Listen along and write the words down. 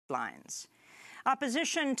headlines.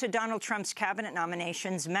 Opposition to Donald Trump's cabinet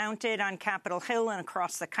nominations mounted on Capitol Hill and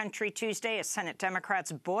across the country Tuesday as Senate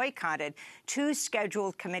Democrats boycotted 2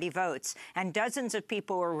 scheduled committee votes, and dozens of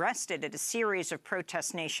people were arrested at a series of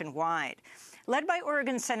protests nationwide. Led by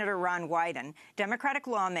Oregon Senator Ron Wyden, Democratic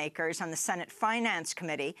lawmakers on the Senate Finance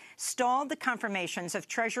Committee stalled the confirmations of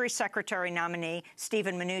Treasury Secretary nominee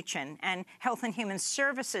Steven Mnuchin and Health and Human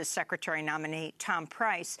Services Secretary nominee Tom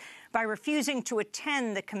Price by refusing to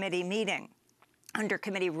attend the committee meeting. Under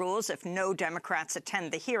committee rules, if no Democrats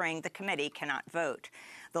attend the hearing, the committee cannot vote.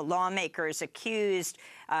 The lawmakers accused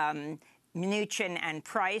Mnuchin and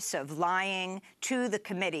Price of lying to the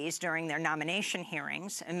committees during their nomination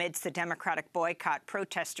hearings. Amidst the Democratic boycott,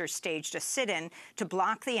 protesters staged a sit-in to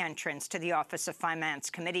block the entrance to the Office of Finance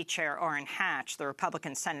Committee Chair Orrin Hatch, the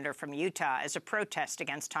Republican senator from Utah, as a protest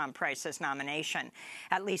against Tom Price's nomination.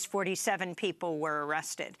 At least 47 people were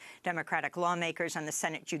arrested. Democratic lawmakers on the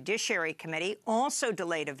Senate Judiciary Committee also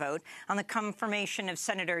delayed a vote on the confirmation of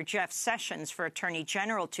Senator Jeff Sessions for Attorney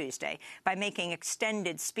General Tuesday by making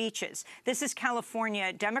extended speeches. This is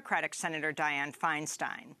California Democratic Senator Dianne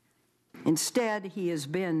Feinstein. Instead, he has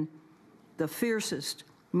been the fiercest,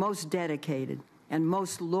 most dedicated, and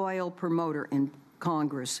most loyal promoter in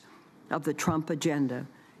Congress of the Trump agenda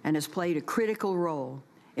and has played a critical role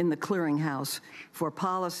in the clearinghouse for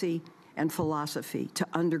policy and philosophy to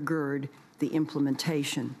undergird the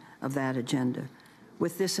implementation of that agenda.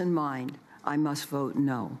 With this in mind, I must vote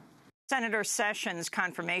no. Senator Sessions'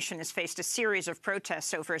 confirmation has faced a series of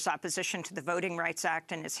protests over his opposition to the Voting Rights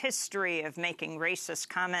Act and his history of making racist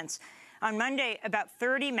comments. On Monday, about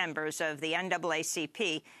 30 members of the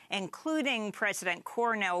NAACP, including President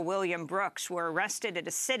Cornell William Brooks, were arrested at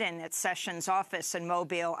a sit-in at Sessions' office in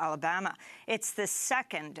Mobile, Alabama. It's the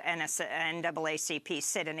second NAACP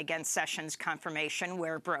sit-in against Sessions' confirmation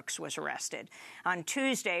where Brooks was arrested. On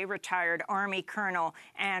Tuesday, retired Army Colonel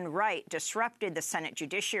Ann Wright disrupted the Senate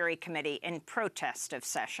Judiciary Committee in protest of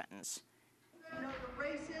Sessions. No to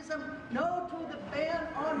racism, no to the ban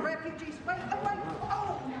on refugees. Wait,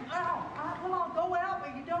 I'll go out,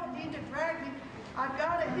 but you don't need to drag me. I've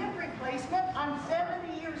got a hip replacement. I'm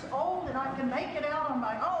 70 years old, and I can make it out on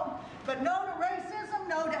my own. But no to racism,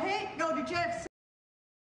 no to hate, no to